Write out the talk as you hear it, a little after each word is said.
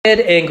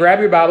And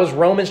grab your Bibles,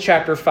 Romans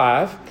chapter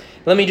 5.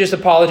 Let me just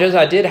apologize.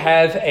 I did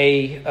have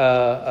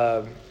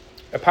a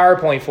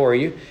PowerPoint for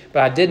you,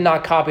 but I did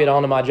not copy it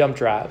onto my jump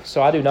drive,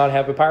 so I do not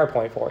have a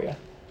PowerPoint for you.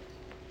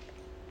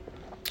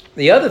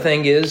 The other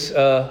thing is,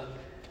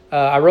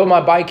 I rode my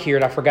bike here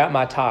and I forgot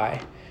my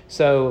tie.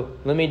 So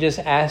let me just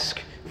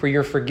ask for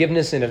your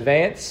forgiveness in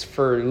advance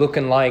for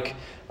looking like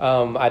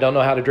I don't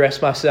know how to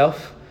dress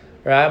myself.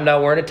 Right? I'm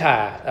not wearing a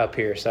tie up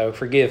here, so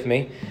forgive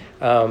me.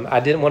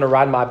 I didn't want to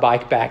ride my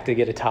bike back to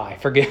get a tie.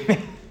 Forgive me.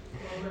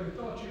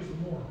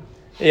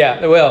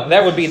 Yeah, well,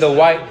 that would be the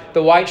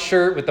white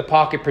shirt with the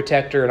pocket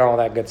protector and all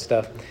that good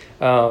stuff.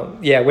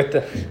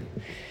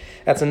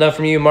 That's enough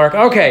from you, Mark.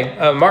 Okay,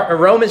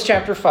 Romans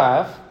chapter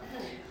 5.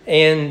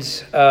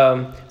 And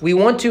we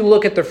want to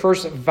look at the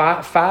first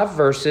 5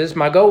 verses.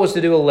 My goal was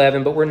to do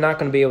 11, but we're not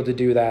going to be able to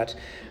do that.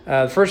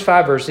 The first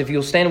 5 verses, if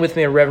you'll stand with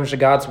me in reverence to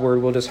God's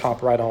word, we'll just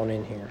hop right on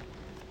in here.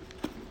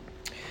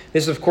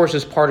 This, of course,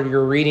 is part of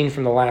your reading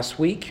from the last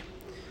week.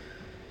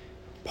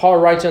 Paul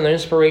writes on the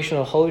inspiration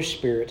of the Holy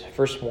Spirit,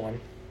 verse 1.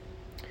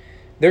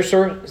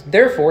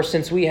 Therefore,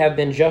 since we have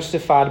been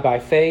justified by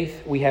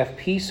faith, we have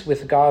peace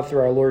with God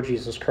through our Lord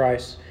Jesus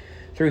Christ.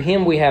 Through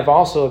him we have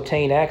also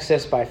obtained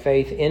access by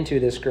faith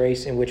into this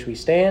grace in which we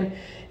stand, and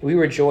we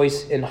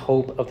rejoice in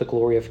hope of the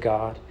glory of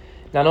God.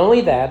 Not only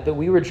that, but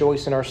we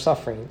rejoice in our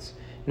sufferings,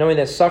 knowing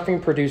that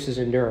suffering produces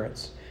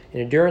endurance, and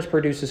endurance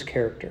produces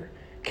character.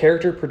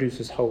 Character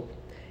produces hope.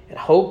 And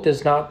hope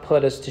does not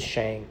put us to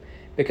shame,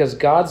 because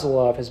God's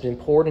love has been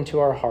poured into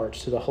our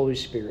hearts through the Holy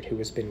Spirit who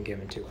has been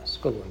given to us.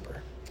 Go to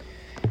prayer.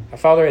 Now,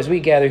 Father, as we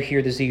gather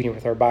here this evening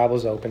with our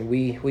Bibles open,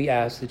 we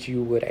ask that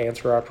you would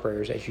answer our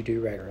prayers as you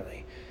do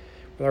regularly.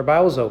 With our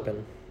Bibles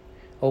open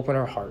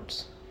our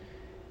hearts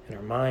and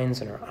our minds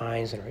and our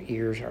eyes and our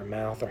ears, our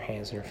mouth, our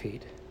hands, and our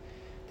feet.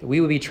 That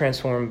we would be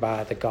transformed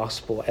by the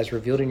gospel as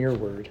revealed in your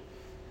word,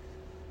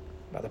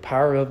 by the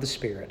power of the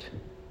Spirit,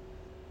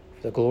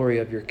 for the glory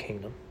of your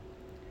kingdom.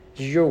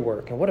 This is your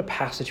work, and what a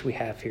passage we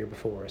have here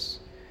before us.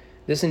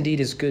 This indeed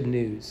is good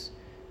news.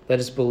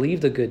 Let us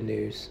believe the good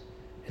news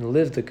and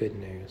live the good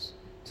news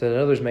so that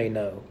others may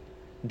know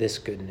this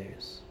good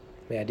news.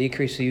 May I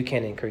decrease so you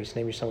can increase. In the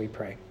name of your Son we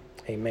pray.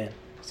 Amen.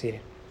 See you.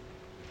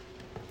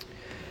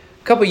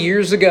 A couple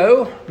years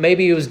ago,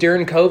 maybe it was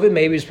during COVID,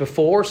 maybe it was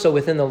before, so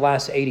within the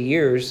last 80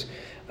 years,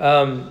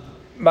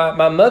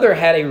 my mother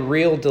had a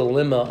real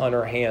dilemma on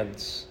her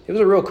hands. It was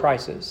a real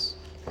crisis.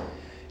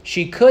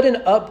 She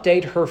couldn't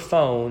update her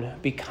phone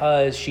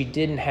because she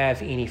didn't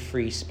have any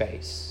free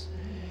space.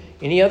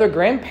 Any other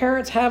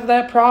grandparents have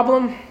that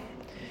problem?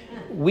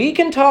 We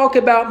can talk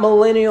about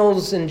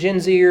millennials and Gen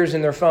Zers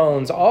and their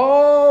phones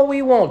all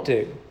we want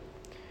to.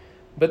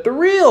 But the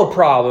real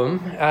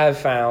problem I've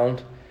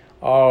found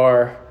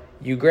are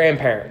you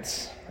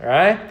grandparents, all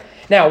right?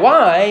 Now,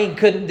 why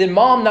did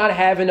mom not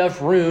have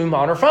enough room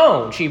on her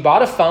phone? She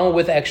bought a phone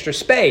with extra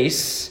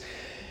space.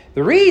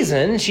 The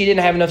reason she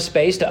didn't have enough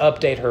space to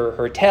update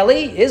her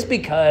telly is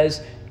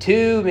because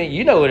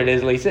you know what it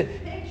is, Lisa.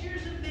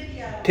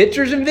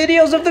 Pictures and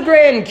videos of the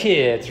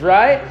grandkids,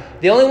 right?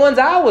 The only ones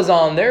I was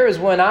on there is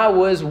when I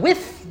was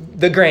with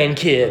the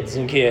grandkids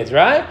and kids,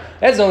 right?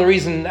 That's the only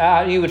reason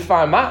you would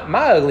find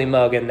my ugly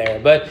mug in there.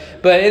 But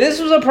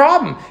this was a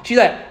problem. She's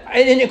like,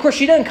 and of course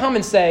she doesn't come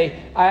and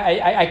say,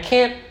 I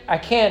can't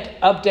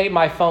update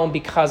my phone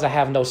because I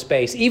have no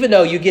space, even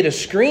though you get a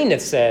screen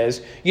that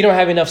says you don't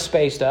have enough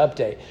space to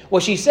update.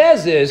 What she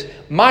says is,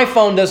 my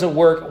phone doesn't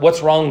work.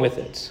 What's wrong with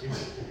it?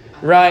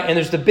 Right? And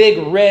there's the big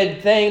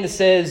red thing that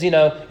says, you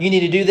need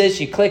to do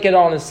this. You click it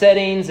on the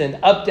settings and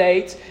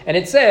updates, and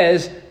it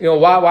says,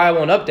 why I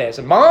won't update. I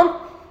said,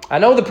 Mom, I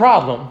know the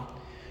problem.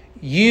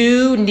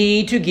 You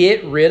need to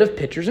get rid of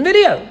pictures and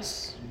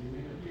videos.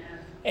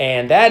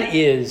 And that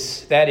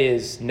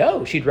is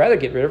no. She'd rather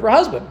get rid of her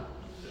husband.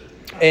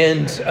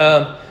 And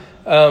so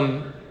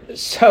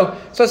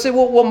I said,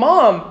 well,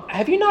 Mom,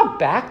 have you not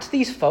backed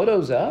these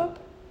photos up?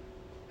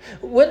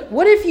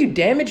 What if you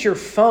damage your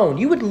phone?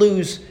 You would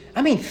lose,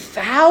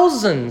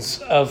 thousands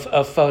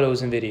of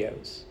photos and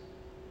videos.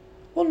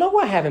 Well, no,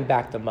 I haven't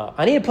backed them up.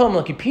 I need to put them on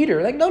the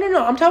computer. Like,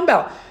 no. I'm talking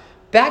about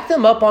back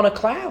them up on a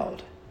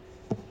cloud.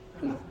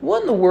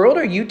 What in the world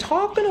are you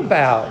talking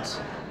about?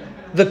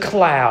 The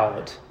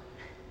cloud.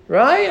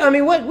 Right?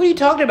 What are you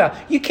talking about?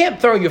 You can't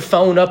throw your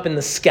phone up in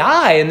the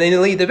sky and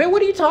then leave the bed.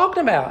 What are you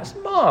talking about? I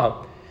said,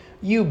 Mom,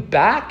 you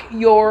back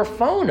your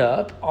phone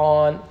up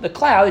on the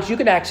cloud that you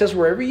can access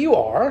wherever you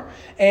are,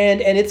 and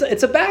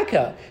it's a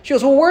backup. She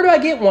goes, well, where do I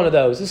get one of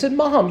those? I said,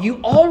 Mom,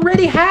 you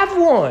already have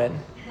one.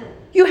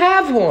 You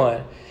have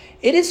one.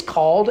 It is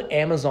called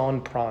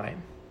Amazon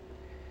Prime.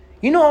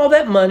 You know all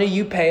that money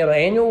you pay on an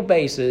annual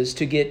basis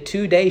to get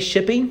 2-day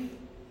shipping?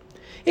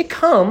 It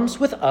comes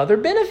with other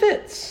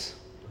benefits.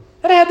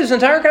 I had this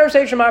entire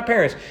conversation with my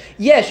parents.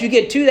 Yes, you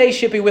get 2-day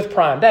shipping with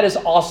Prime. That is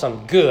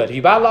awesome. Good. You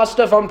buy a lot of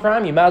stuff on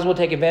Prime, you might as well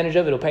take advantage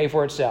of it. It'll pay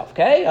for itself,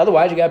 okay?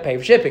 Otherwise, you got to pay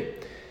for shipping.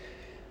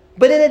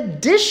 But in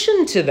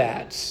addition to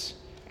that,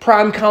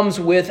 Prime comes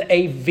with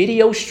a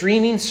video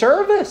streaming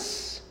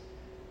service.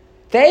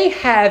 They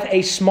have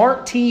a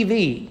smart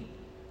TV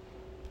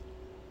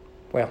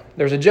Well,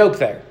 there's a joke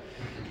there.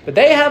 But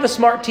they have a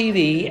smart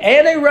TV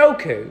and a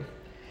Roku.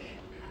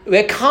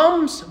 It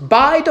comes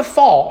by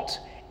default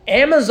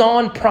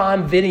Amazon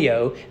Prime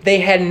Video they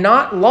had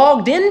not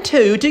logged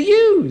into to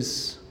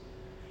use.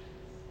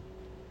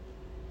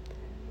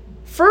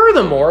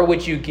 Furthermore,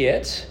 what you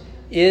get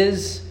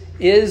is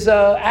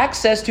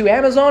access to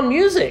Amazon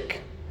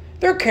Music.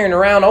 They're carrying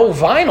around old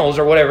vinyls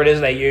or whatever it is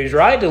they use,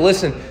 right? To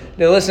listen,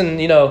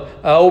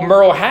 old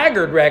Merle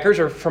Haggard records,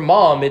 or for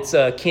Mom, it's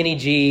Kenny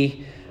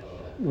G,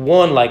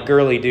 one like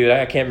girly dude.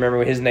 I can't remember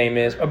what his name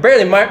is.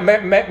 Barely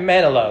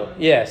Manilow.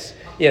 Yes.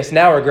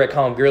 Now I regret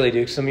calling him girly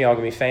dude because some of y'all are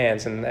going to be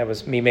fans, and that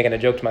was me making a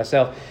joke to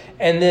myself.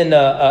 And then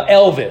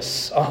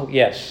Elvis. Oh,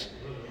 yes.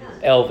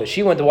 Elvis.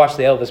 She went to watch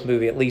the Elvis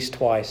movie at least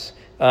twice.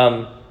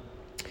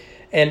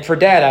 And for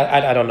Dad,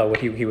 I don't know what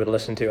he would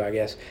listen to, I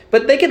guess.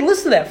 But they could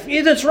listen to that.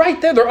 It's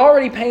right there. They're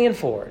already paying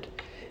for it.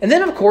 And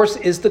then, of course,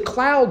 is the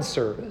cloud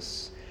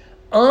service.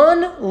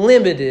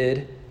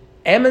 Unlimited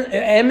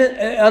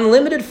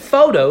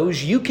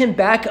photos you can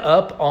back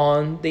up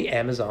on the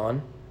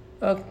Amazon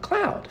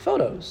cloud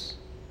photos.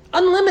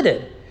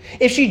 Unlimited.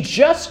 If she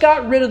just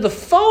got rid of the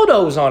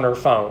photos on her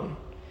phone,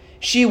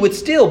 she would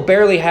still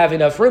barely have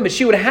enough room, but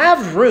she would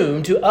have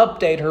room to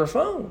update her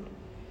phone.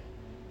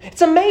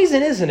 It's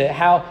amazing, isn't it,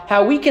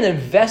 how we can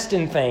invest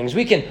in things.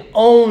 We can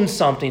own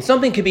something.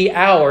 Something could be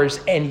ours,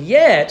 and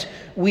yet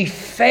we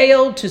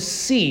fail to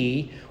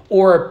see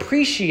or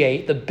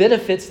appreciate the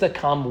benefits that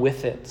come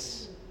with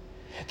it.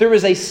 There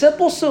is a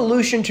simple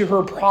solution to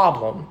her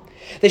problem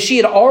that she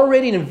had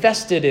already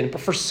invested in, but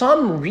for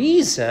some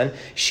reason,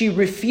 she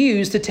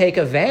refused to take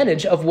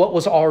advantage of what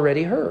was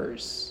already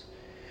hers.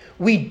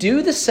 We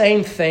do the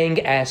same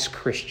thing as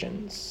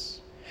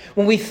Christians.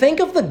 When we think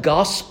of the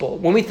gospel,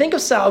 when we think of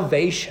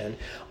salvation,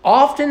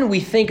 often we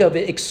think of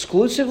it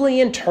exclusively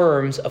in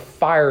terms of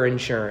fire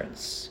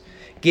insurance.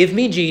 Give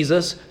me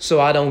Jesus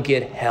so I don't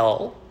get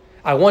hell.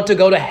 I want to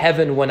go to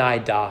heaven when I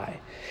die.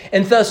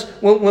 And thus,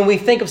 when we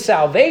think of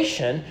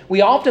salvation,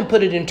 we often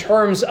put it in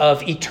terms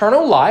of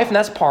eternal life, and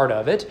that's part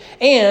of it.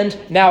 And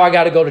now I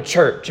got to go to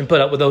church and put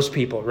up with those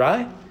people,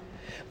 right?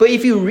 But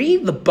if you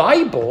read the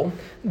Bible,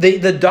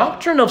 the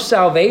doctrine of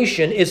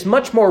salvation is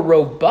much more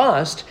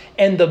robust,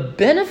 and the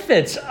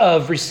benefits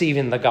of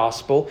receiving the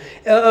gospel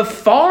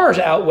far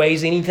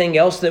outweighs anything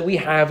else that we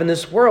have in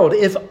this world,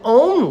 if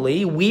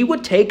only we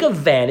would take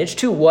advantage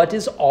to what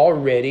is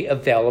already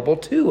available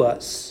to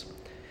us.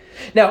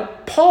 Now,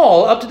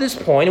 Paul, up to this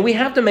point, and we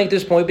have to make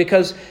this point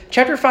because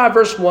chapter 5,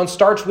 verse 1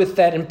 starts with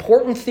that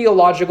important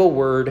theological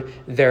word,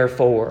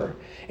 therefore.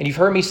 And you've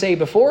heard me say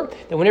before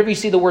that whenever you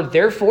see the word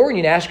therefore, you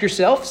need to ask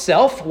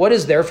yourself, what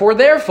is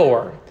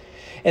therefore?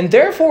 And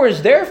therefore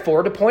is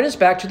therefore to point us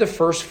back to the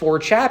first 4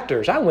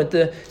 chapters. I went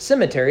to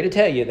seminary to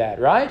tell you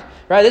that, right?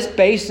 Right? That's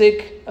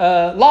basic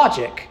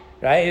logic,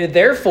 right?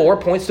 Therefore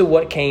points to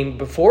what came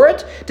before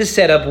it to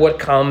set up what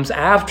comes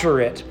after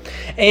it.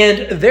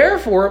 And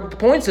therefore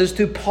points us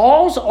to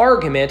Paul's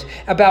argument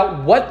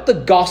about what the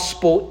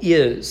gospel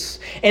is.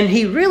 And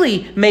he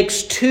really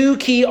makes 2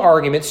 key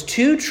arguments,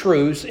 2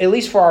 truths, at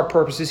least for our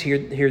purposes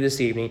here this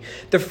evening.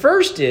 The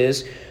first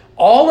is,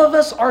 all of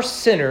us are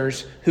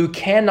sinners who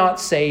cannot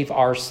save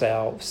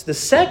ourselves. The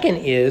second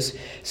is,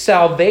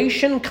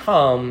 salvation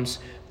comes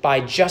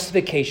by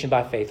justification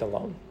by faith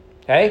alone.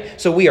 Okay?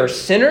 So we are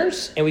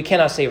sinners and we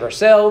cannot save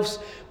ourselves.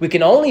 We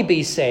can only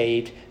be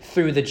saved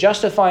through the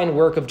justifying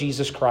work of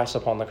Jesus Christ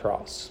upon the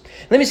cross.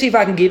 Let me see if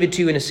I can give it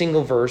to you in a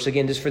single verse,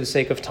 again, just for the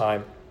sake of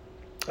time.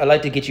 I'd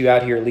like to get you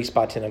out here at least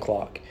by 10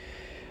 o'clock.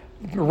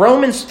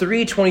 Romans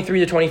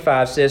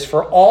 3:23-25 says,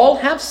 "For all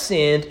have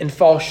sinned and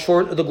fall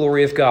short of the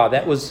glory of God."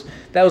 That was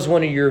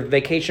one of your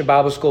vacation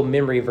Bible school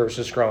memory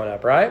verses growing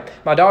up, right?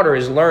 My daughter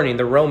is learning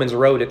the Romans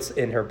road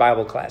in her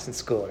Bible class in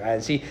school. Right?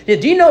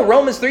 Do you know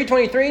Romans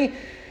 3:23?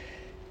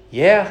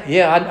 Yeah,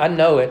 I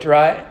know it,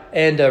 right?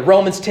 And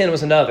Romans 10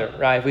 was another,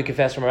 right? If we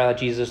confess from our mouth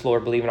Jesus,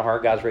 Lord, believe in our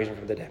heart, God's raised him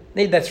from the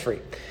dead. That's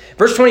free.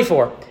 Verse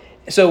 24.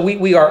 So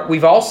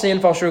we've all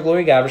sinned, fall short of the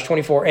glory of God. Verse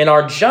 24. And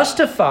are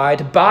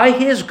justified by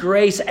his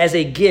grace as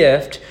a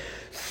gift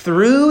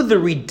through the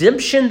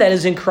redemption that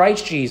is in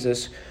Christ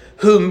Jesus,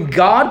 whom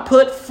God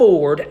put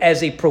forward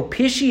as a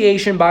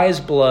propitiation by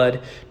his blood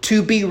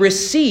to be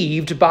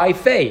received by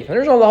faith. And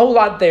there's a whole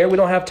lot there we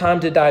don't have time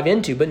to dive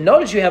into, but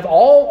notice you have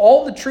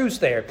all the truths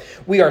there.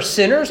 We are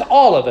sinners,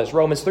 all of us.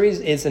 Romans 3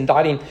 is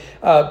indicting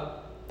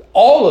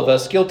all of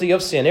us guilty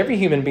of sin, every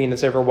human being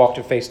that's ever walked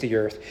the face of the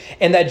earth.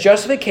 And that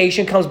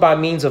justification comes by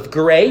means of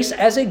grace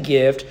as a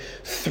gift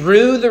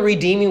through the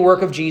redeeming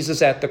work of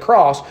Jesus at the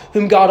cross,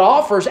 whom God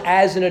offers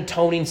as an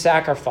atoning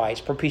sacrifice.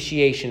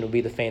 Propitiation would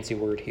be the fancy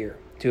word here,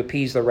 to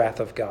appease the wrath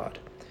of God.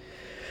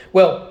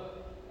 Well,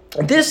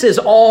 This is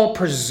all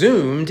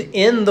presumed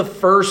in the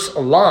first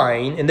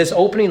line, in this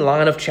opening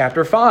line of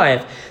chapter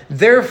 5.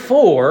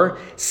 Therefore,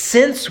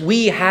 since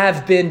we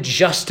have been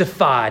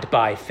justified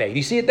by faith.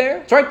 You see it there?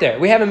 It's right there.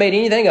 We haven't made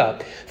anything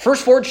up.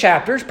 First 4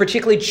 chapters,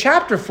 particularly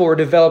chapter 4,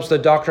 develops the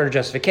doctrine of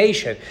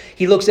justification.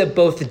 He looks at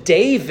both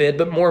David,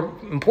 but more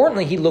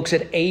importantly, he looks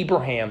at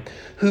Abraham,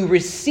 who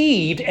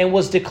received and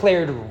was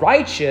declared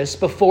righteous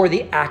before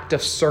the act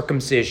of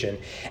circumcision.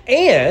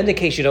 And, in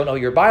case you don't know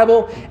your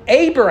Bible,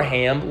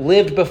 Abraham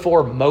lived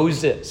before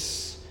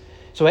Moses.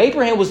 So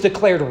Abraham was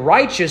declared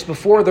righteous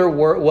before there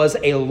was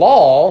a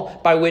law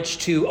by which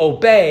to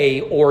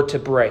obey or to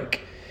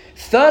break.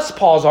 Thus,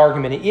 Paul's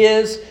argument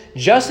is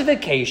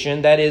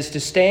justification, that is to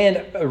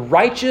stand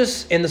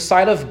righteous in the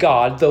sight of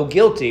God, though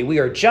guilty. We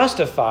are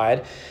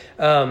justified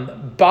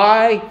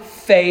by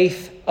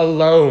faith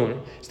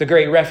alone. It's the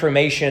great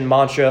Reformation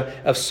mantra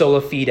of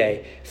sola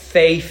fide,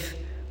 faith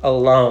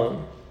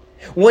alone.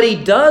 What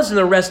he does in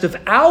the rest of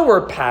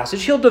our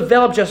passage, he'll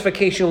develop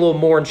justification a little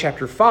more in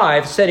chapter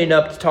 5, setting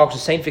up to talk to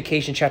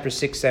sanctification, chapter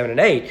 6, 7,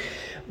 and 8.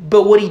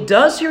 But what he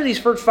does here in these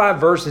first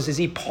 5 verses is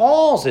he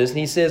pauses and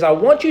he says, I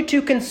want you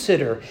to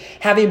consider,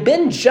 having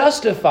been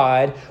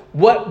justified,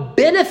 what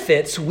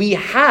benefits we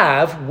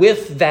have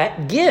with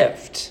that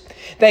gift.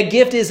 That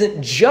gift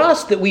isn't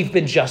just that we've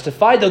been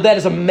justified, though that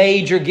is a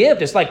major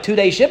gift. It's like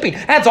 2-day shipping.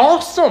 That's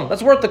awesome.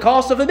 That's worth the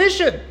cost of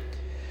admission.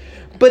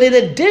 But in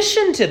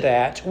addition to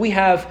that, we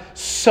have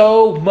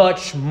so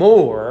much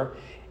more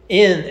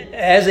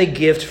as a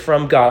gift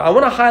from God. I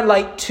want to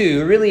highlight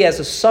 2, really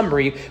as a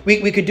summary.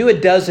 We could do a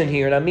dozen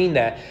here, and I mean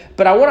that.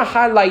 But I want to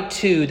highlight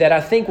 2 that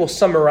I think will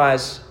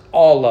summarize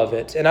all of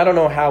it. And I don't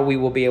know how we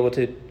will be able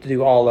to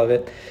do all of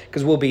it,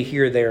 because we'll be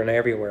here, there, and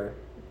everywhere.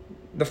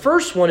 The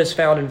first one is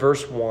found in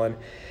verse 1,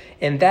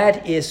 and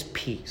that is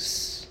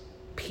peace.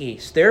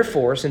 Peace.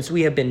 Therefore, since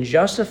we have been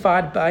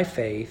justified by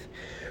faith,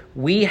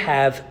 we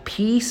have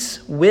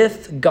peace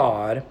with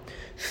God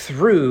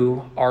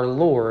through our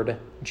Lord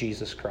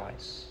Jesus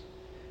Christ.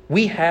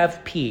 We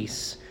have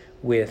peace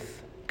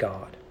with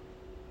God.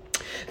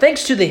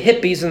 Thanks to the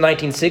hippies in the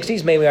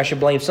 1960s, maybe I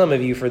should blame some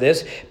of you for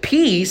this,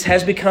 peace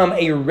has become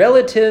a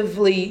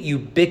relatively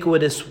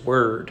ubiquitous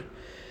word.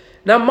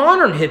 Now,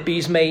 modern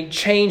hippies may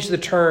change the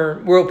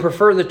term, will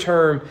prefer the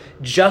term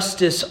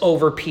justice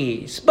over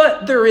peace,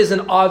 but there is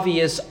an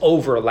obvious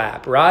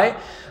overlap, right?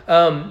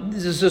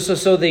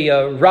 So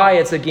the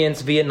riots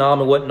against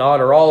Vietnam and whatnot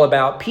are all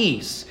about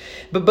peace.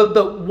 But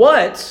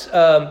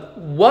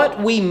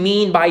what we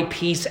mean by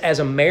peace as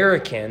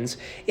Americans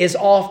is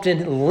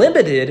often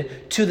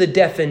limited to the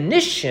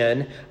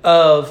definition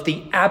of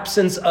the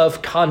absence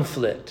of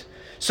conflict.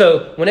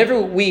 So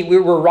whenever we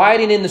were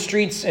riding in the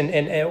streets and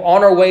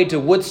on our way to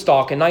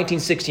Woodstock in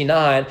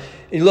 1969,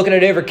 you're looking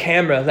at every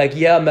camera like,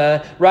 yeah,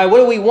 man, right, what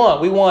do we want?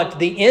 We want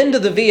the end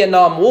of the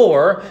Vietnam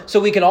War so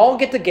we can all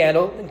get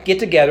together,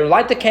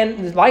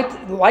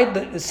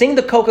 sing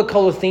the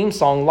Coca-Cola theme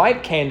song,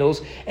 light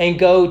candles, and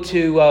go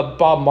to a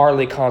Bob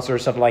Marley concert or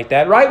something like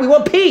that, right? We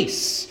want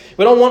peace.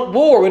 We don't want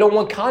war. We don't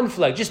want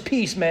conflict. Just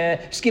peace, man.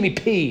 Just give me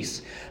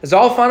peace. Let's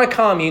all find a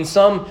commune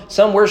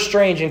somewhere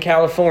strange in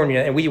California,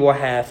 and we will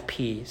have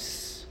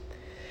peace.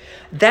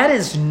 That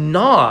is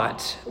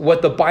not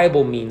what the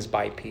Bible means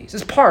by peace.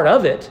 It's part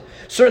of it.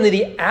 Certainly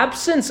the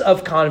absence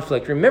of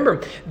conflict.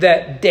 Remember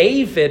that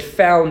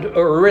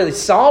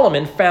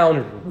Solomon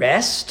found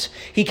rest.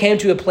 He came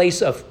to a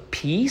place of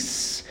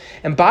peace.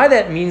 And by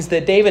that means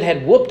that David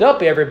had whooped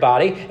up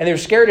everybody and they were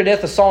scared to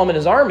death of Solomon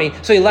and his army,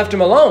 so he left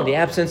him alone, the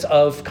absence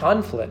of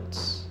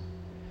conflicts.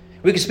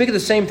 We could speak of the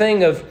same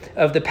thing of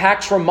the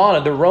Pax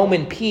Romana, the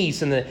Roman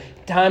peace in the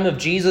time of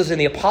Jesus and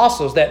the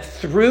apostles, that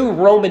through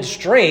Roman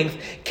strength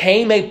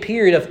came a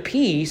period of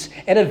peace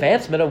and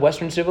advancement of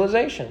Western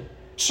civilization.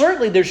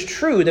 Certainly there's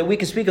true that we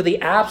can speak of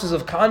the absence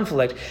of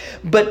conflict,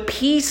 but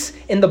peace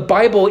in the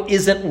Bible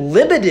isn't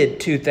limited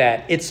to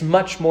that. It's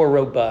much more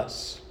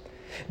robust.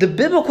 The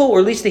biblical, or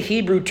at least the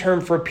Hebrew term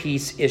for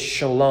peace is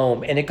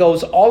shalom, and it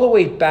goes all the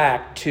way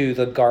back to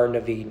the Garden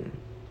of Eden.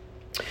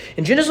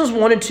 In Genesis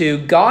 1 and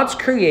 2, God's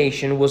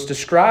creation was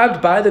described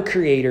by the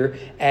Creator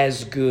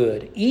as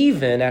good,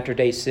 even after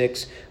day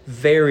 6,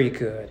 very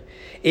good.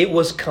 It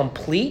was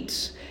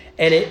complete,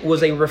 and it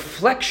was a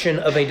reflection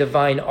of a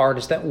divine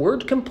artist. That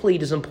word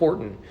complete is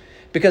important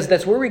because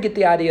that's where we get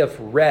the idea of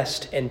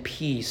rest and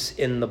peace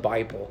in the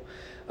Bible.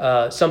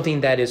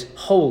 Something that is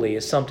holy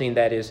is something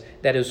that is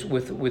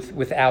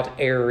without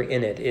error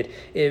in it.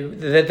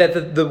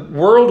 The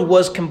world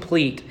was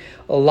complete.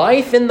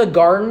 Life in the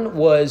garden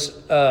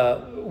was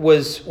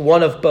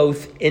one of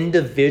both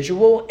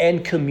individual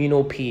and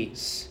communal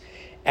peace.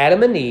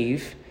 Adam and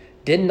Eve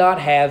did not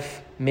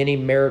have many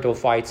marital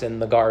fights in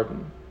the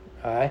garden.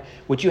 Right?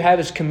 What you have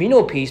is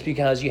communal peace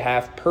because you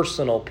have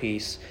personal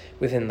peace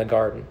within the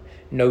garden.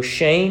 No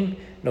shame,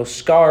 no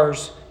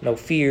scars, no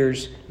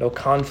fears, no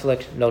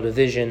conflict, no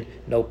division,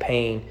 no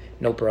pain,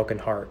 no broken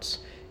hearts.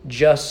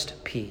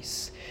 Just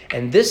peace.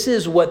 And this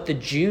is what the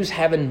Jews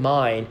have in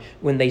mind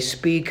when they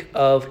speak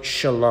of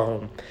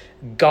shalom.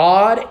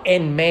 God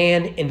and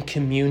man in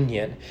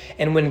communion.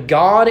 And when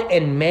God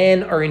and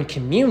man are in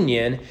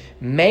communion,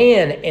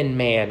 man and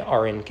man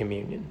are in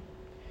communion.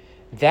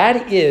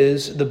 That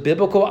is the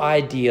biblical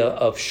idea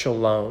of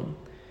shalom,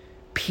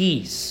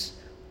 peace,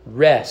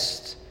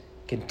 rest,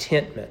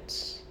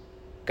 contentment.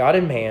 God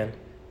and man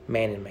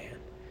and man.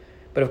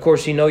 But of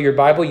course, you know your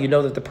Bible, you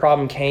know that the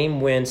problem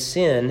came when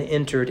sin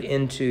entered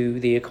into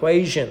the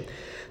equation.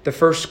 The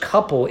first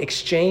couple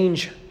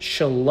exchanged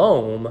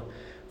shalom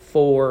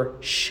for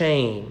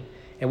shame.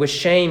 And with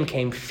shame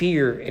came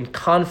fear and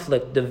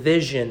conflict,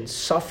 division,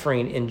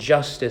 suffering,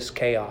 injustice,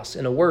 chaos.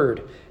 In a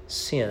word,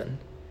 sin.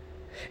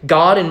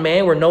 God and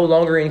man were no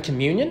longer in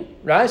communion,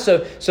 right? So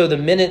the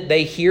minute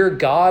they hear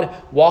God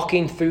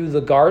walking through the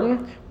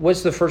garden,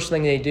 what's the first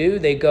thing they do?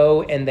 They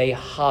go and they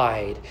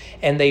hide,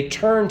 and they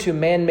turn to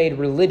man-made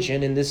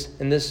religion, in this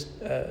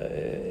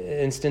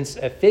instance,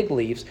 fig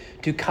leaves,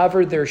 to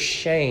cover their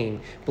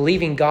shame,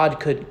 believing God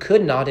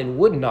could not and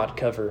would not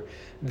cover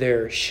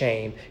their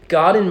shame.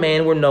 God and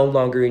man were no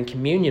longer in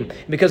communion.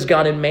 Because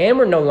God and man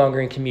were no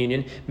longer in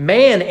communion,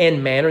 man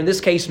and man, or in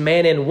this case,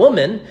 man and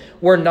woman,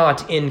 were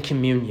not in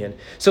communion.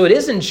 So it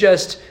isn't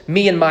just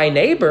me and my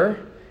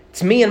neighbor,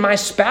 it's me and my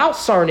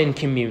spouse aren't in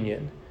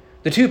communion.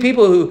 The two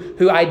people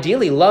who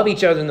ideally love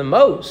each other the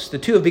most, the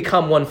two have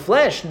become one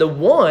flesh. The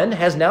one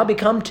has now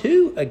become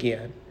two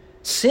again.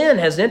 Sin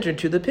has entered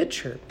to the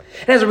picture.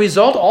 And as a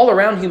result, all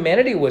around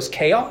humanity was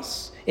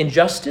chaos,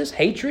 injustice,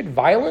 hatred,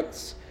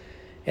 violence,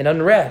 and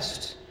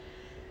unrest.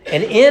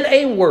 And in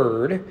a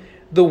word,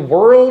 the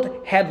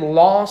world had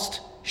lost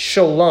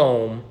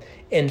shalom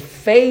in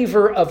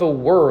favor of a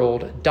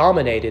world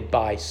dominated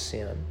by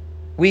sin.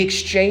 We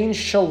exchanged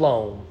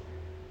shalom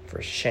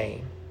for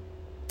shame.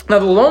 Now,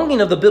 the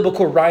longing of the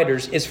biblical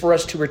writers is for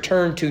us to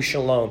return to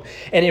shalom.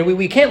 And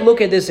we can't look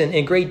at this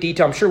in great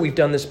detail. I'm sure we've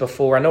done this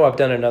before. I know I've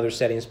done it in other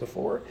settings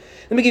before.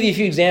 Let me give you a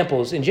few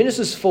examples. In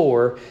Genesis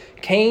 4,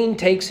 Cain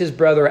takes his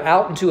brother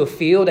out into a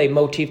field, a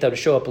motif that will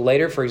show up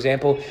later. For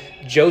example,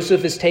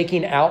 Joseph is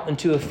taken out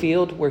into a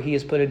field where he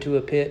is put into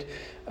a pit.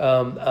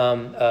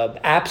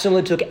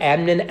 Absalom took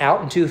Amnon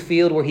out into a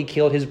field where he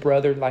killed his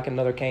brother like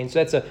another Cain. So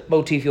that's a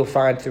motif you'll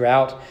find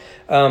throughout.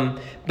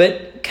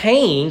 But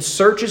Cain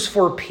searches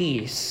for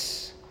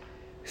peace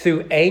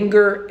through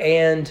anger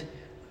and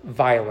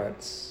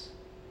violence.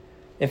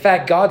 In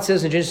fact, God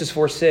says in Genesis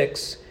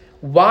 4:6,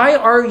 "Why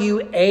are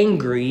you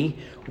angry?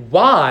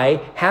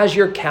 Why has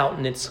your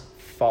countenance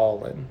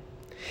fallen?"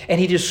 And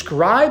he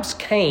describes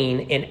Cain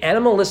in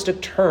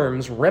animalistic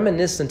terms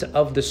reminiscent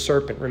of the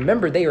serpent.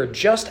 Remember, they are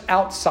just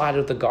outside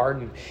of the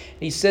garden.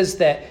 He says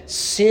that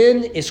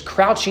sin is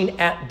crouching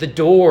at the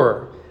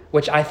door,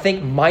 which I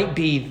think might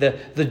be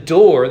the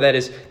door that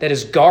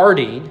is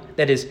guarding,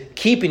 that is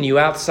keeping you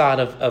outside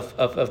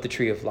of the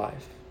tree of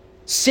life.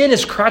 Sin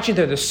is crouching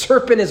there. The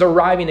serpent is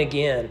arriving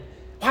again.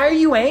 Why are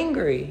you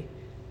angry?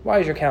 Why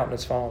is your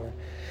countenance fallen?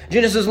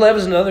 Genesis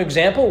 11 is another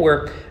example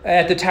where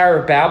at the Tower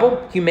of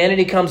Babel,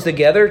 humanity comes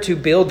together to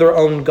build their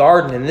own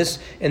garden,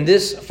 in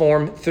this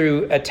form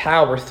through a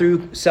tower,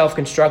 through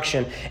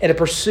self-construction, and a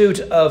pursuit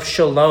of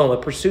shalom, a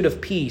pursuit of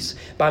peace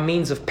by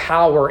means of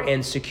power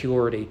and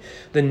security.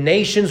 The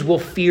nations will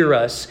fear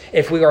us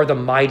if we are the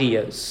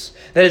mightiest.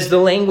 That is the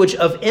language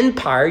of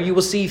empire you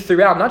will see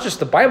throughout, not just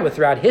the Bible, but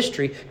throughout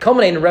history,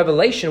 culminating in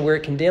Revelation where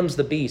it condemns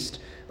the beast,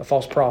 the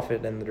false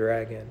prophet, and the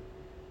dragon.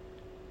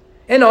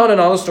 And on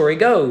the story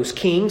goes.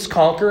 Kings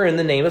conquer in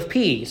the name of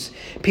peace.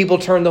 People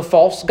turn to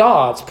false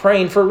gods,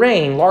 praying for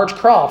rain, large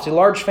crops, a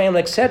large family,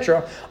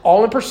 etc.,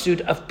 all in pursuit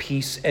of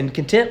peace and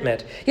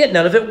contentment. Yet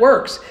none of it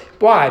works.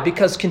 Why?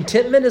 Because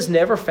contentment is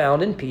never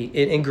found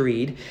in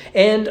greed,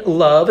 and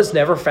love is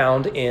never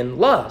found in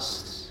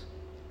lust.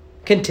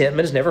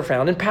 Contentment is never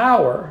found in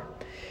power.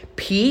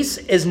 Peace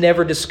is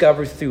never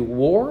discovered through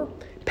war,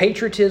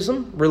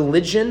 patriotism,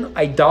 religion,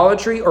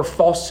 idolatry, or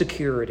false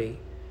security.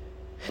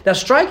 Now,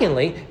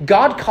 strikingly,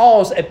 God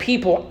calls a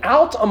people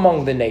out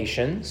among the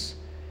nations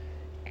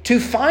to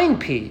find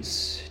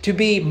peace, to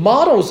be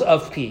models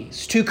of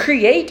peace, to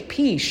create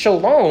peace,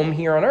 shalom,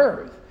 here on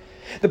earth.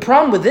 The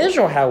problem with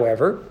Israel,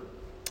 however,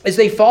 is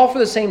they fall for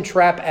the same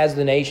trap as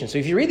the nations. So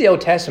if you read the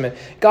Old Testament,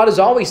 God is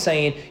always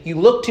saying, you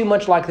look too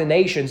much like the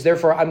nations,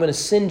 therefore I'm going to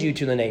send you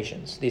to the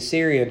nations. The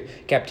Assyrian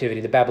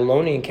captivity, the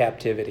Babylonian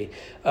captivity,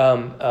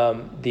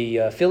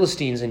 the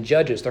Philistines and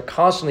Judges, they're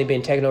constantly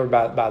being taken over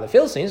by the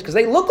Philistines because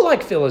they look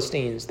like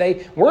Philistines.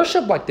 They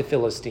worship like the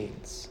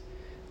Philistines.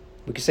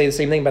 We could say the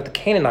same thing about the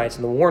Canaanites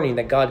and the warning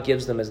that God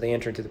gives them as they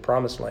enter into the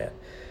Promised Land.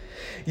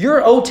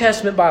 Your Old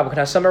Testament Bible, can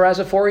I summarize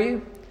it for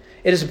you?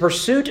 It is a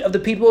pursuit of the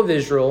people of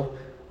Israel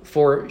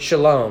for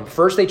shalom.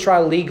 First, they try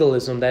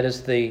legalism, that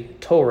is the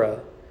Torah.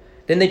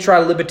 Then they try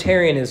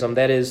libertarianism,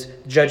 that is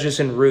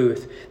Judges and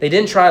Ruth. They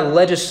then try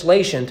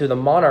legislation through the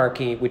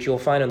monarchy, which you'll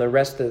find in the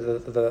rest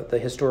of the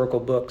historical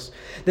books.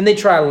 Then they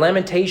try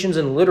lamentations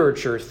and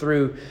literature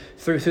through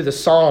the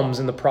Psalms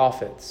and the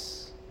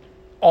prophets,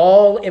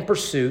 all in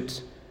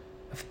pursuit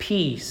of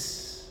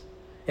peace.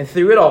 And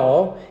through it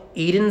all,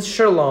 Eden's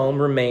shalom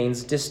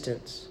remains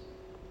distant.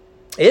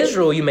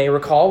 Israel, you may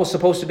recall, was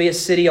supposed to be a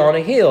city on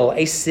a hill,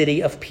 a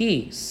city of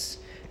peace.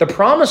 The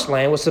promised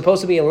land was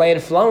supposed to be a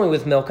land flowing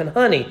with milk and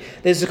honey.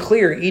 There's a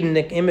clear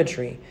Edenic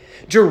imagery.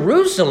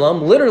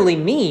 Jerusalem literally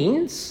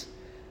means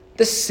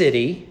the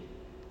city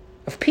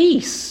of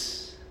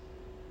peace.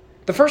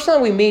 The first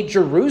time we meet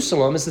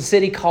Jerusalem is the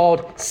city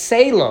called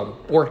Salem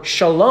or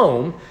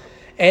Shalom,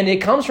 and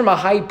it comes from a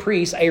high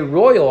priest, a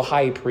royal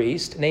high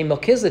priest named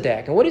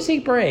Melchizedek. And what does he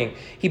bring?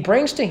 He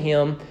brings to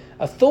him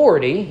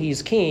authority.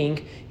 He's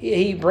king.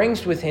 He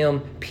brings with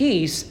him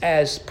peace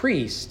as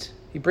priest.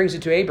 He brings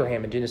it to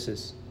Abraham in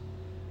Genesis.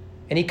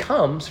 And he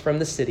comes from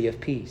the city of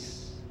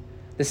peace,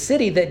 the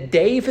city that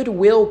David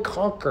will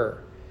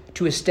conquer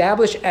to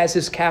establish as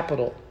his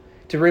capital,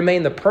 to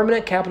remain the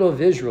permanent capital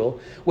of Israel,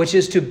 which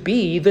is to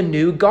be the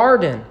new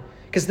garden,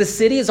 because the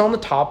city is on the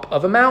top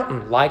of a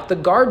mountain, like the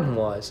garden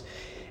was.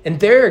 And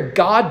there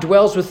God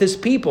dwells with his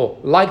people,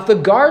 like the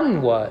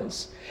garden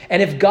was.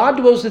 And if God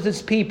dwells with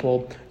his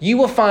people, you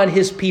will find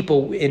his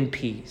people in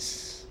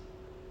peace.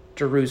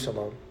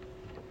 Jerusalem.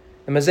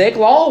 The Mosaic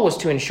law was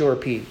to ensure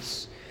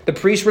peace. The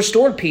priests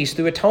restored peace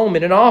through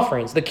atonement and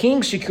offerings. The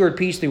king secured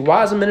peace through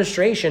wise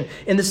administration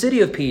in the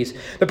city of peace.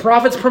 The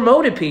prophets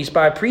promoted peace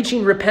by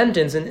preaching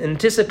repentance and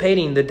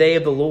anticipating the day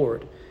of the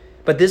Lord.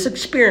 But this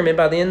experiment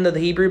by the end of the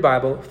Hebrew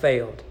Bible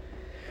failed.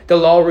 The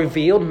law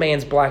revealed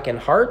man's blackened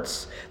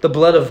hearts. The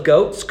blood of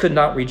goats could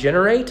not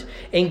regenerate.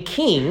 And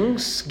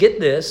kings, get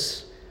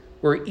this,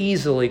 were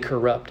easily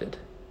corrupted.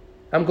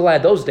 I'm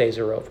glad those days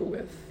are over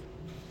with.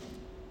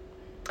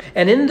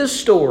 And in the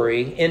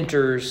story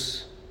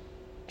enters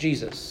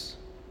Jesus.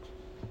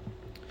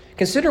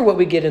 Consider what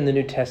we get in the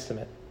New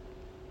Testament.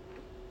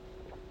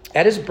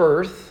 At his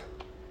birth,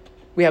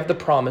 we have the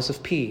promise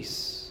of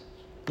peace.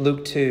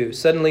 Luke 2,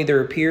 suddenly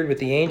there appeared with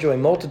the angel a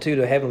multitude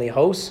of heavenly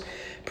hosts,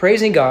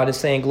 praising God and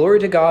saying, "Glory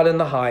to God in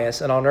the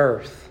highest, and on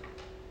earth,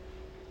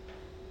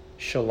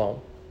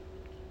 shalom."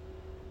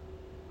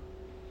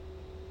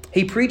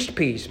 He preached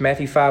peace.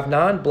 Matthew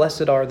 5:9,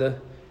 blessed are the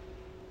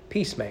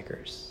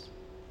peacemakers.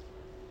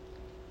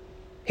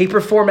 He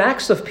performed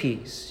acts of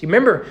peace. You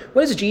remember,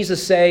 what does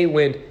Jesus say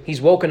when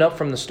he's woken up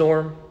from the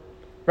storm?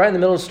 Right in the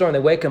middle of the storm, they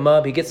wake him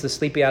up. He gets the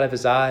sleepy out of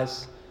his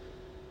eyes.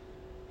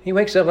 He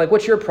wakes up like,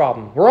 what's your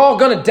problem? We're all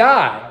going to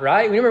die,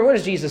 right? Remember, what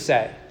does Jesus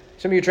say?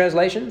 Some of your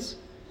translations?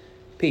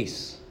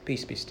 Peace.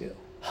 Peace be still.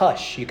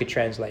 Hush, you could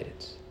translate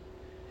it.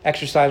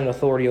 Exercising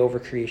authority over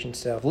creation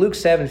itself. Luke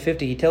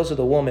 7:50, he tells to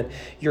the woman,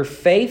 your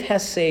faith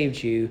has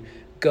saved you.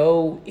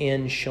 Go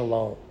in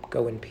shalom.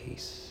 Go in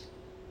peace.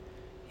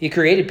 He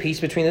created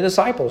peace between the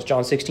disciples.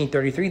 John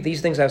 16:33,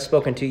 these things I have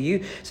spoken to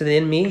you, so that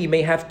in me you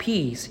may have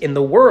peace. In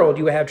the world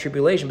you will have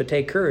tribulation, but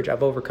take courage.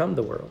 I've overcome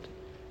the world.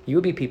 You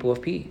will be people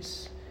of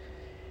peace.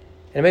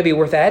 And it may be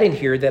worth adding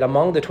here that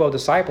among the 12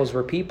 disciples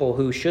were people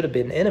who should have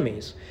been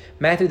enemies.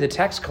 Matthew the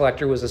tax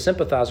collector was a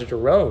sympathizer to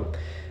Rome.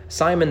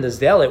 Simon the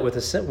zealot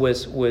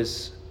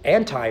was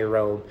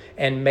anti-Rome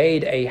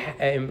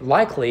and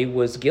likely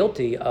was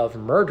guilty of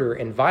murder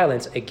and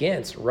violence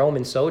against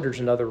Roman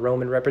soldiers and other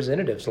Roman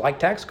representatives, like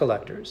tax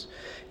collectors.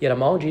 Yet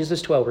among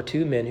Jesus' 12 were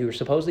two men who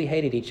supposedly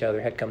hated each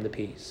other had come to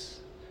peace.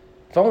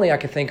 If only I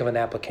could think of an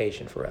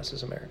application for us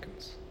as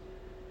Americans.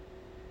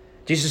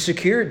 Jesus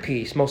secured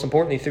peace, most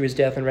importantly, through his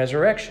death and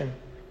resurrection.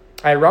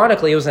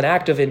 Ironically, it was an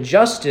act of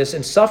injustice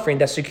and suffering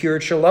that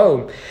secured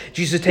shalom.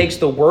 Jesus takes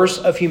the worst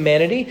of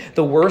humanity,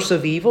 the worst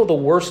of evil, the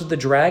worst of the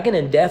dragon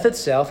and death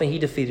itself, and he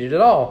defeated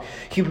it all.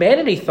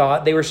 Humanity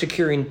thought they were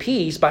securing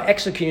peace by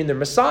executing their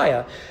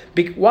Messiah.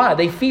 Why?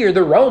 They feared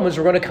the Romans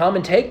were going to come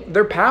and take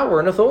their power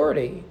and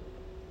authority.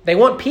 They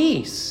want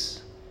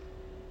peace.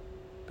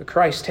 But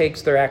Christ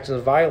takes their acts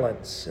of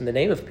violence in the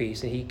name of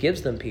peace, and he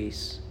gives them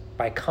peace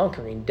by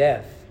conquering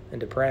death and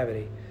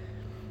depravity.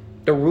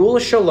 The rule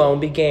of shalom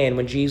began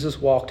when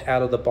Jesus walked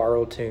out of the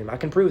borrowed tomb. I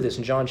can prove this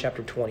in John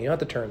chapter 20. You don't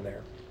have to turn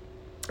there.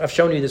 I've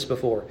shown you this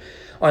before.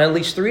 On at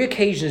least 3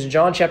 occasions in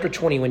John chapter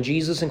 20, when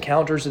Jesus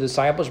encounters the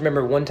disciples,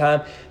 remember one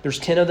time there's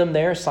 10 of them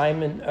there.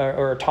 Simon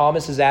or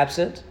Thomas is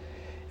absent.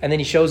 And then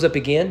he shows up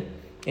again,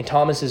 and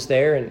Thomas is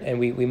there, and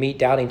we meet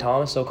Doubting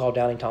Thomas, so-called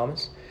Doubting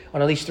Thomas.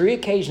 On at least 3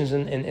 occasions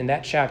in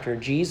that chapter,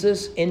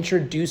 Jesus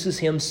introduces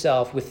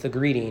himself with the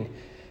greeting,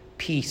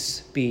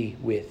 peace be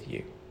with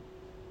you.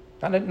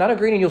 Not a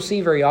greeting you'll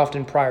see very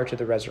often prior to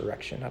the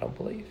resurrection, I don't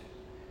believe.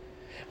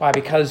 Why?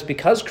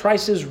 Because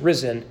Christ is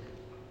risen,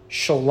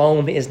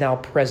 shalom is now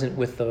present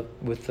with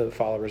the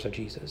followers of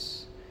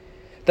Jesus.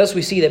 Thus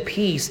we see that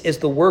peace is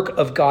the work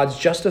of God's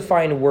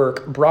justifying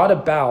work brought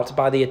about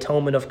by the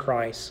atonement of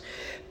Christ.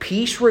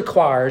 Peace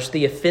requires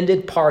the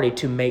offended party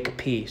to make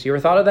peace. You ever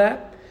thought of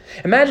that?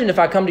 Imagine if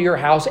I come to your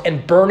house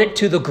and burn it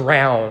to the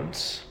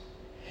ground.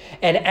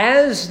 And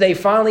as they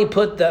finally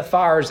put the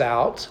fires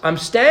out, I'm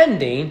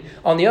standing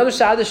on the other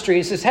side of the street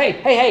and says,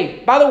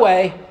 hey, by the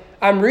way,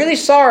 I'm really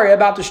sorry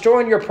about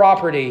destroying your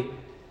property.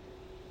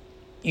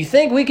 You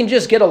think we can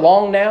just get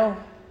along now?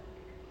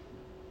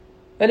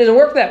 That doesn't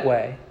work that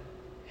way.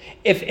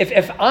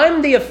 If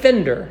I'm the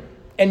offender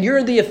and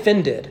you're the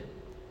offended,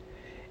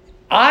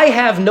 I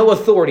have no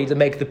authority to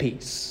make the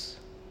peace.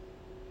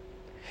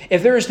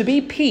 If there is to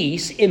be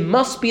peace, it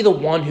must be the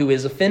one who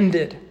is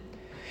offended.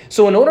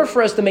 So in order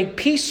for us to make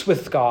peace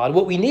with God,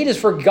 what we need is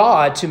for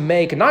God to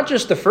make not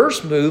just the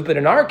first move, but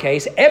in our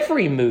case,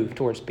 every move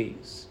towards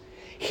peace.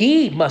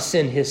 He must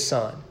send his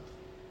Son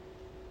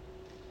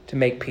to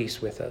make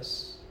peace with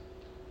us.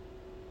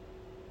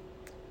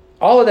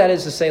 All of that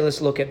is to say,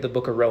 let's look at the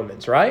book of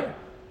Romans, right?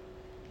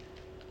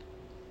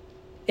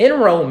 In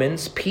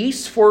Romans,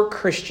 peace for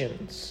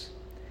Christians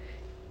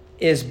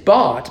is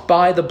bought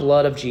by the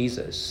blood of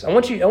Jesus. I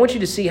want you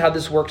to see how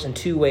this works in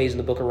two ways in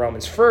the book of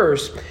Romans.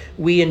 First,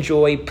 we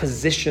enjoy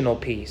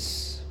positional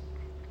peace.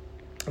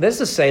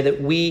 This is to say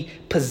that we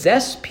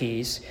possess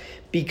peace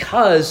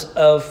because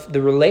of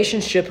the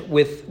relationship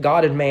with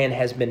God and man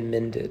has been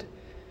mended.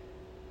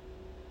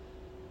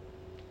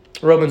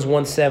 Romans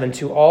 1:7,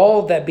 to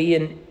all that be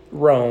in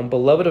Rome,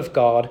 beloved of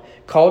God,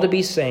 called to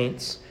be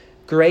saints,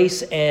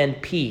 grace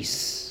and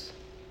peace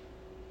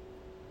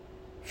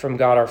from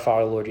God our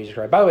Father, Lord Jesus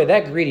Christ. By the way,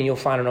 that greeting you'll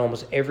find in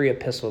almost every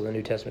epistle of the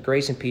New Testament.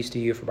 Grace and peace to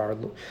you from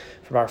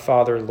our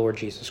Father, Lord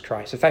Jesus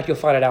Christ. In fact, you'll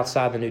find it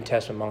outside the New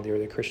Testament among the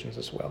early Christians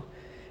as well.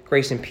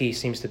 Grace and peace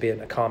seems to be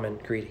a common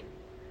greeting.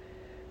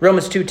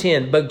 Romans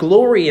 2:10, but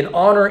glory and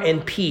honor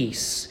and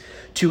peace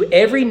to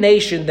every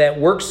nation that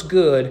works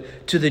good,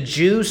 to the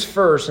Jews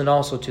first and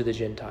also to the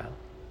Gentile.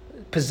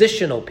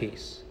 Positional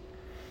peace.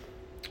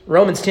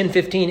 Romans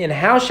 10:15, and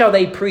how shall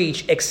they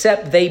preach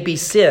except they be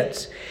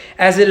sent?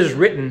 As it is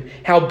written,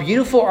 how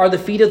beautiful are the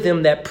feet of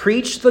them that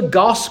preach the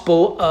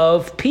gospel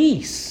of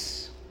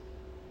peace.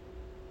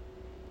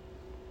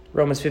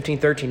 Romans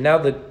 15:13, now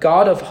the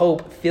God of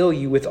hope fill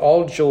you with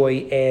all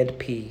joy and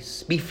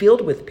peace. Be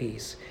filled with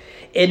peace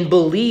in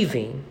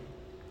believing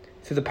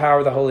through the power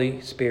of the Holy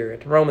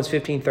Spirit. Romans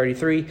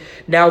 15:33,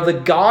 now the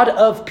God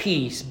of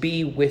peace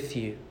be with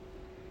you.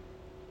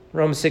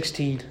 Romans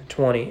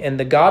 16:20, and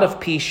the God of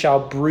peace shall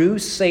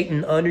bruise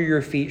Satan under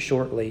your feet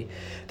shortly.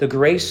 The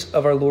grace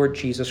of our Lord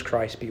Jesus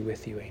Christ be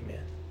with you. Amen.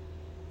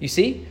 You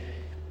see,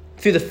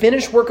 through the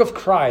finished work of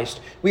Christ,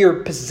 we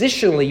are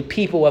positionally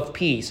people of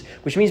peace,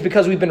 which means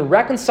because we've been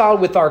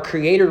reconciled with our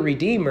Creator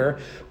Redeemer,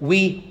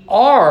 we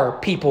are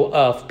people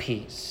of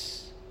peace.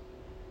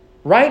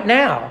 Right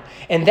now,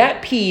 and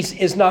that peace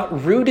is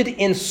not rooted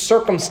in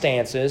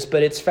circumstances,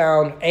 but it's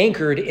found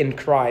anchored in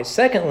Christ.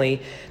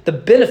 Secondly, the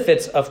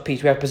benefits of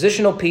peace. We have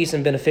positional peace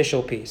and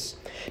beneficial peace.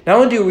 Not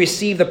only do we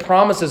receive the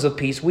promises of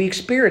peace, we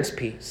experience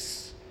peace.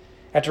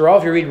 After all,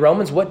 if you read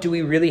Romans, what do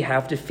we really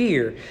have to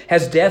fear?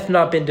 Has death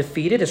not been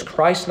defeated? Is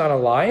Christ not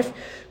alive?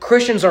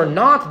 Christians are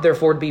not,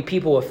 therefore, to be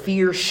people of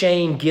fear,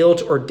 shame,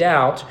 guilt, or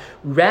doubt.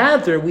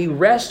 Rather, we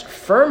rest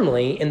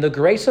firmly in the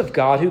grace of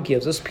God who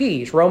gives us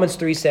peace. Romans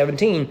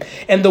 3:17.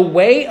 And the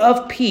way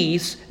of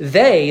peace,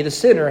 they, the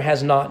sinner,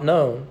 has not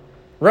known.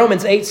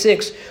 Romans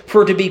 8:6.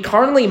 For to be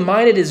carnally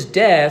minded is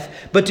death,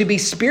 but to be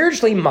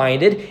spiritually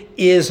minded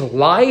is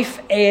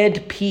life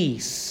and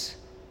peace.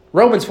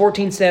 Romans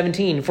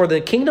 14:17, for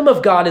the kingdom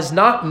of God is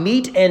not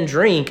meat and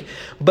drink,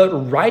 but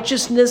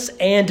righteousness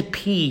and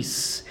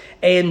peace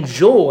and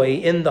joy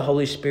in the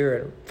Holy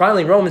Spirit.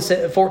 Finally, Romans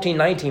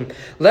 14:19,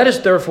 let us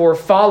therefore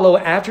follow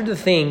after the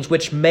things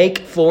which make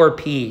for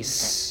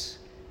peace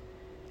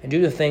and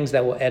do the things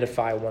that will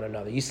edify one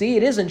another. You see,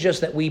 it isn't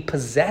just that we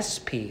possess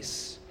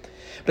peace,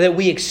 but that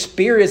we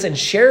experience and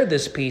share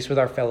this peace with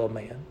our fellow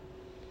man.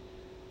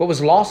 What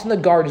was lost in the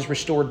garden is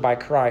restored by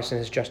Christ and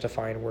his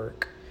justifying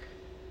work.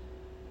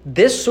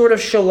 This sort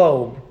of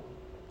shalom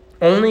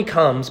only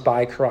comes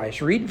by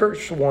Christ. Read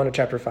verse 1 of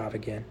chapter 5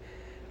 again.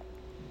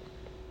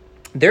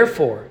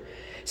 Therefore,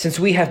 since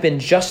we have been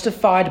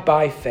justified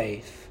by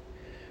faith,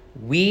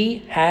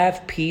 we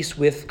have peace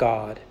with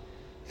God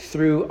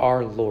through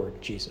our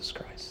Lord Jesus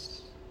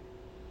Christ.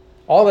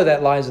 All of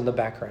that lies in the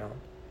background.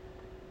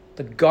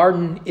 The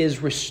garden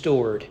is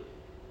restored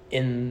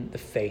in the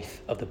faith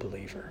of the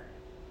believer.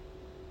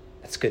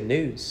 That's good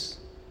news.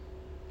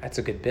 That's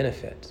a good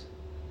benefit.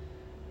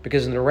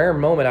 Because in the rare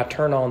moment I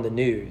turn on the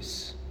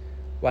news,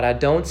 what I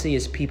don't see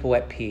is people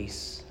at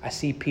peace. I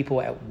see people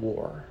at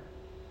war.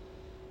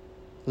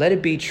 Let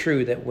it be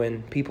true that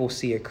when people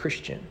see a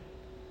Christian,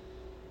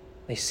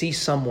 they see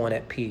someone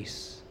at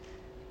peace,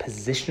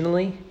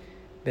 positionally,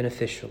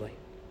 beneficially.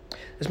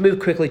 Let's move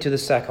quickly to the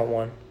second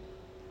one.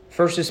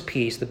 First is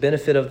peace, the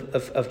benefit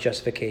of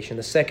justification.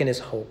 The second is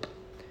hope.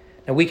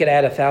 Now, we could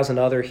add 1,000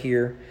 other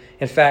here.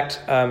 In fact,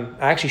 I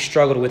actually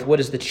struggled with what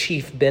is the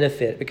chief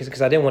benefit,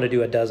 because I didn't want to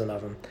do a dozen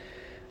of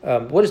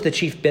them. What is the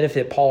chief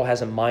benefit Paul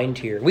has in mind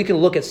here? We can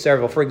look at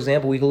several. For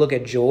example, we can look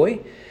at joy.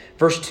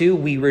 Verse 2,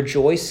 we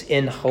rejoice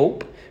in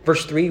hope.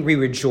 Verse 3, we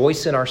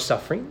rejoice in our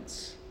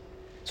sufferings.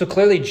 So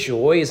clearly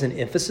joy is an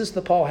emphasis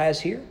that Paul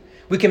has here.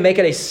 We can make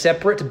it a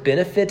separate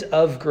benefit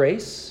of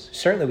grace.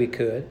 Certainly we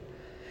could.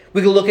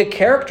 We could look at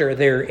character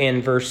there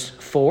in verse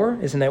 4.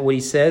 Isn't that what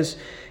he says?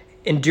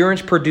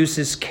 Endurance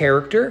produces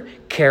character.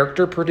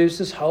 Character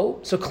produces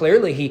hope. So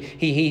clearly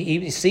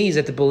he sees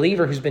that the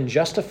believer who's been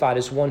justified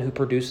is one who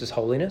produces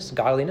holiness,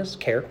 godliness,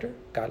 character,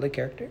 godly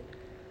character.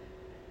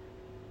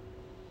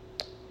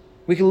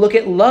 We can look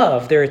at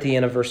love there at the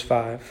end of verse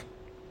 5.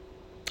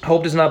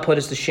 Hope does not put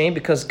us to shame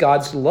because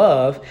God's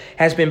love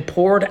has been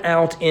poured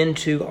out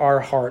into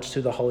our hearts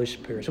through the Holy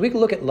Spirit. So we can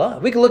look at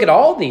love. We can look at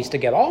all these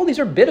together. All these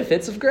are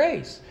benefits of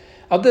grace,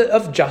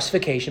 of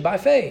justification by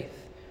faith.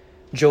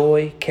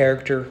 Joy,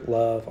 character,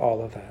 love,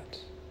 all of that.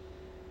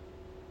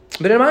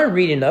 But in my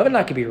reading of it, and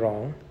I could be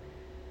wrong,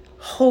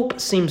 hope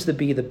seems to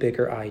be the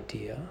bigger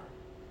idea.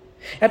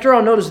 After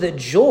all, notice that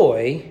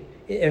joy,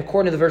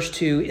 according to verse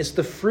 2, is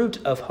the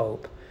fruit of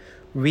hope.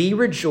 We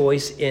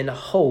rejoice in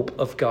hope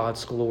of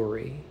God's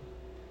glory.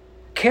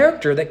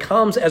 Character that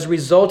comes as a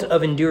result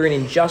of enduring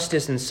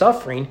injustice and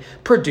suffering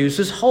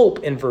produces hope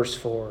in verse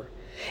 4.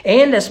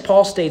 And as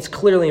Paul states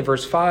clearly in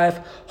verse 5,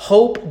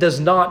 hope does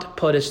not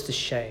put us to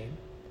shame.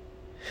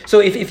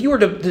 So if you were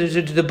to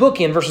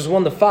bookend verses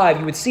 1 to 5,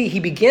 you would see he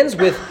begins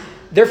with,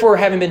 therefore,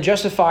 having been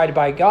justified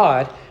by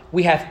God,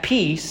 we have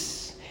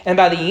peace. And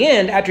by the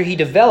end, after he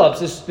develops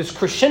this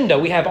crescendo,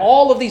 we have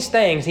all of these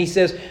things. He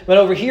says, but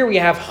over here we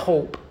have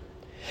hope.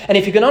 And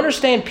if you can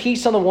understand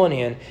peace on the one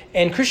hand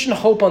and Christian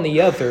hope on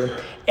the other,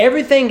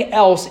 everything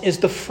else is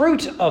the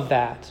fruit of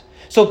that.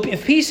 So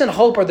if peace and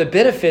hope are the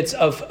benefits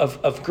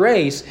of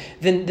grace,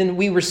 then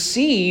we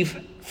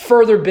receive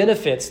further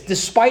benefits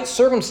despite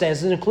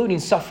circumstances, including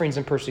sufferings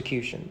and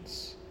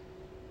persecutions.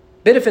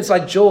 Benefits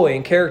like joy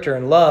and character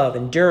and love,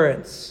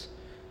 endurance,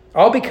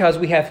 all because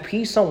we have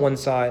peace on one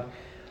side,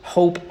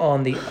 hope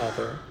on the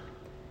other.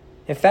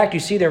 In fact, you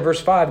see there in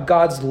verse 5,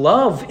 God's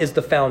love is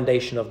the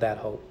foundation of that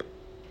hope.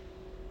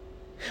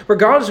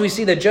 Regardless, we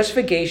see that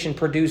justification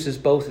produces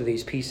both of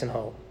these, peace and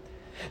hope.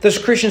 Thus,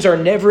 Christians are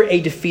never a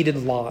defeated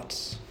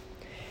lot.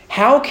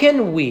 How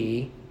can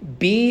we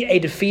be a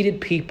defeated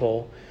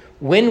people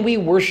when we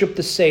worship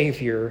the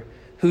Savior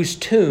whose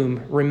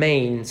tomb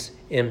remains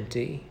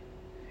empty?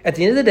 At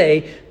the end of the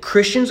day,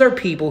 Christians are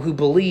people who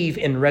believe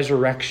in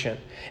resurrection.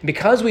 And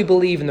because we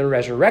believe in the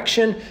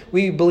resurrection,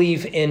 we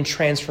believe in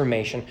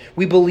transformation.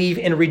 We believe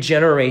in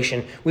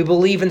regeneration. We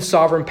believe in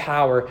sovereign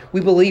power.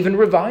 We believe in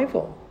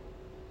revival.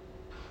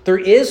 There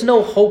is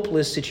no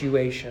hopeless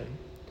situation.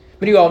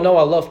 Many of you all know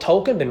I love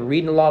Tolkien. Been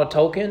reading a lot of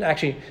Tolkien.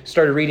 Actually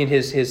started reading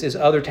his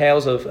other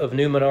tales of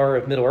Numenor,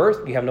 of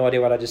Middle-earth. You have no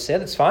idea what I just said.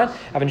 That's fine.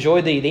 I've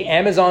enjoyed the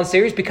Amazon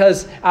series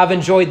because I've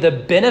enjoyed the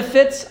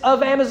benefits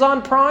of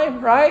Amazon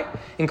Prime, right?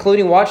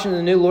 Including watching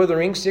the new Lord of the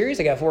Rings series.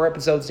 I got 4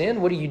 episodes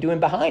in. What are you doing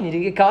behind? You need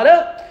to get caught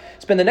up.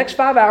 Spend the next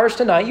 5 hours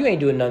tonight. You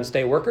ain't doing none,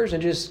 stay workers,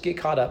 and just get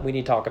caught up. We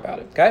need to talk about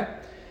it, okay?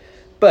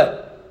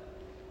 But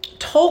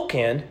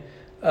Tolkien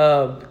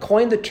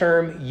coined the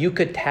term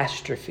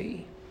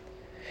eucatastrophe.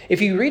 If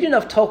you read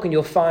enough Tolkien,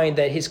 you'll find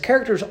that his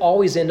characters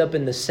always end up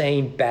in the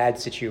same bad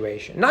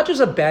situation. Not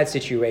just a bad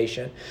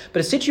situation,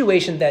 but a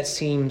situation that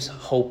seems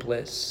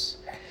hopeless.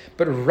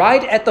 But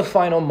right at the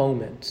final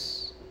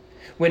moments,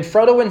 when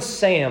Frodo and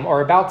Sam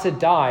are about to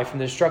die from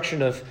the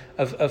destruction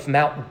of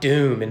Mount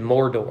Doom in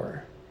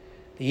Mordor,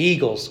 the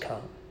eagles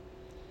come.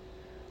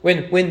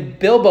 When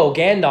Bilbo,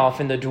 Gandalf,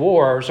 and the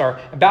dwarves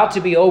are about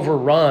to be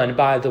overrun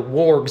by the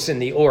wargs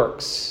and the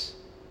orcs,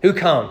 who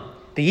come?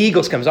 The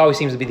eagles come. It always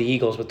seems to be the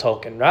eagles with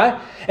Tolkien,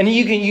 right? And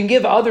you can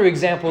give other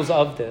examples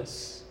of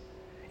this.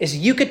 It's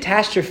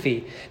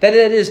eucatastrophe. That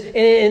it is,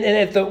 and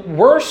at the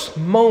worst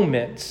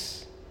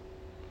moments,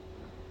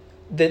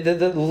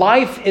 the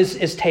life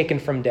is taken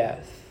from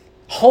death.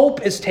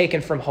 Hope is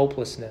taken from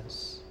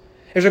hopelessness.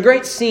 There's a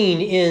great scene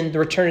in The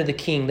Return of the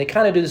King. They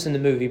kind of do this in the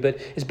movie, but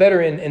it's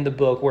better in the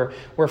book, where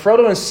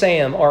Frodo and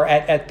Sam are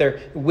at their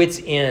wits'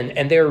 end,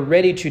 and they're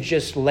ready to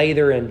just lay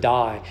there and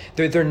die.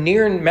 They're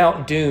nearing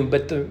Mount Doom,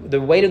 but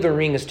the weight of the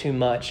ring is too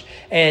much.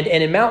 And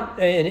in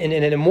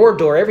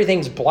Mordor,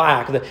 everything's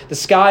black. The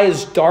sky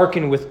is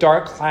darkened with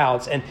dark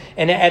clouds. And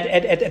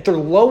at their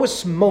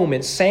lowest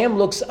moment, Sam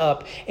looks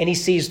up and he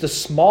sees the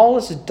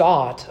smallest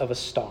dot of a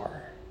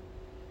star.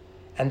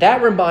 And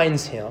that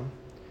reminds him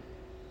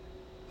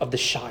of the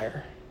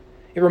Shire.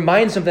 It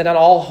reminds him that not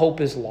all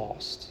hope is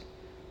lost.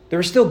 There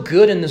is still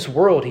good in this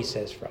world, he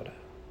says, Frodo.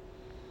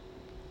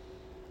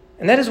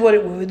 And that is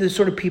the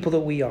sort of people that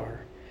we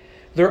are.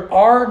 There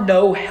are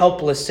no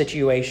helpless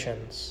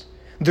situations.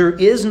 There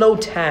is no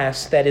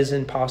task that is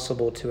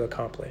impossible to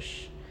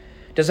accomplish.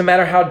 It doesn't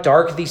matter how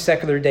dark these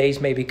secular days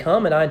may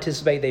become, and I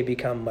anticipate they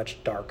become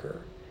much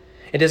darker.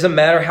 It doesn't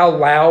matter how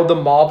loud the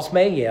mobs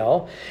may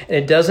yell, and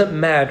it doesn't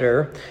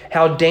matter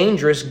how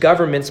dangerous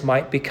governments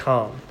might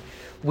become.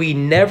 We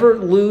never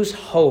lose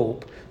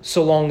hope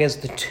so long as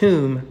the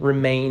tomb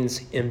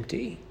remains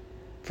empty.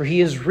 For he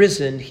is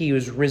risen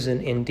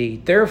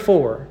indeed.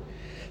 Therefore,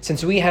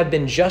 since we have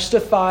been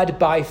justified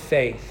by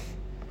faith,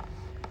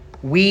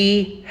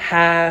 we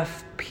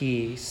have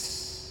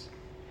peace.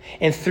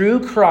 And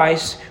through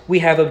Christ, we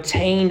have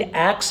obtained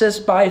access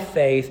by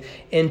faith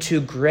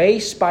into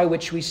grace by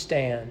which we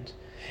stand.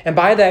 And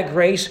by that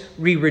grace,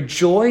 we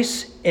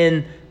rejoice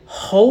in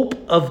hope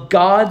of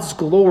God's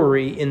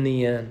glory in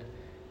the end.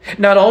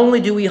 Not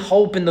only do we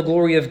hope in the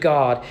glory of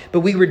God,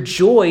 but we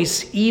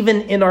rejoice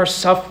even in our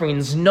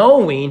sufferings,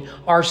 knowing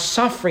our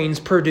sufferings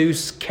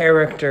produce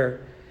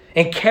character.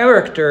 And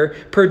character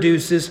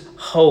produces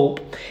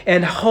hope.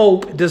 And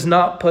hope does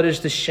not put us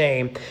to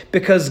shame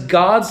because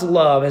God's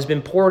love has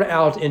been poured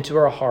out into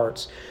our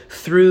hearts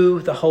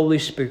through the Holy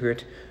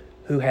Spirit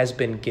who has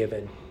been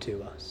given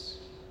to us.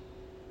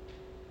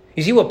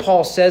 You see what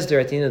Paul says there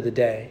at the end of the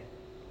day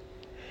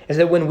is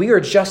that when we are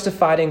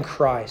justified in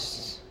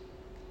Christ,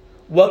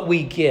 what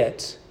we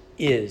get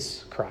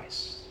is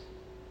Christ.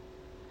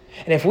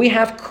 And if we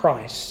have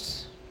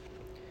Christ,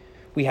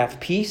 we have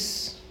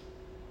peace,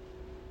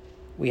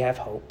 we have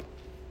hope.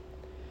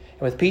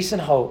 And with peace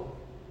and hope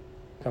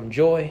come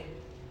joy,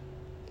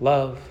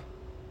 love,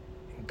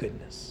 and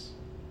goodness.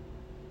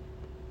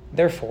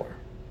 Therefore,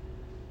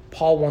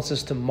 Paul wants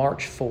us to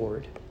march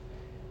forward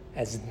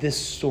as this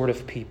sort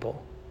of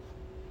people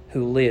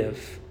who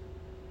live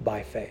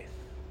by faith.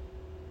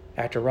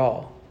 After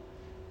all,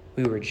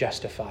 we were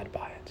justified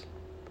by it.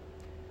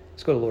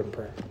 Let's go to the Lord in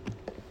prayer.